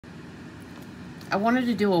I wanted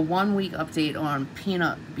to do a 1-week update on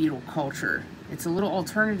peanut beetle culture. It's a little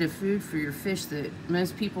alternative food for your fish that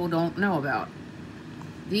most people don't know about.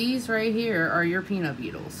 These right here are your peanut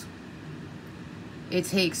beetles. It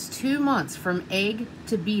takes 2 months from egg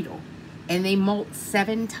to beetle, and they molt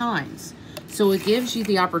 7 times. So it gives you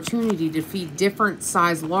the opportunity to feed different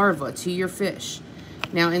size larvae to your fish.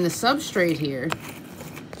 Now in the substrate here,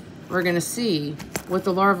 we're gonna see what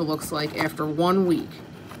the larva looks like after 1 week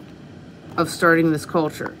of starting this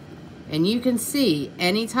culture. And you can see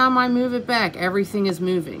anytime I move it back, everything is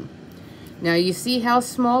moving. Now you see how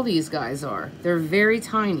small these guys are. They're very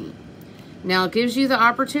tiny. Now it gives you the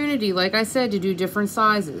opportunity, like I said, to do different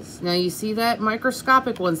sizes. Now you see that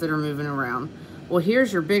microscopic ones that are moving around. Well,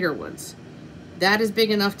 here's your bigger ones. That is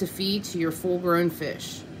big enough to feed to your full-grown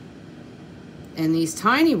fish. And these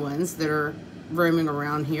tiny ones that are roaming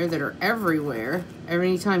around here, that are everywhere,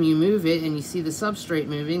 every time you move it and you see the substrate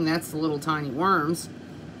moving, that's the little tiny worms.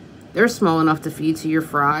 They're small enough to feed to your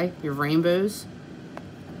fry, your rainbows.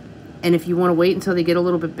 And if you want to wait until they get a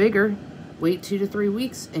little bit bigger, wait 2 to 3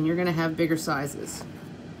 weeks and you're going to have bigger sizes.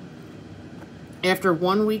 After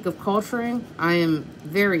 1 week of culturing, I am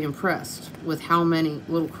very impressed with how many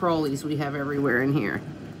little crawlies we have everywhere in here.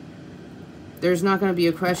 There's not going to be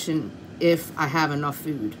a question if I have enough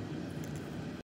food.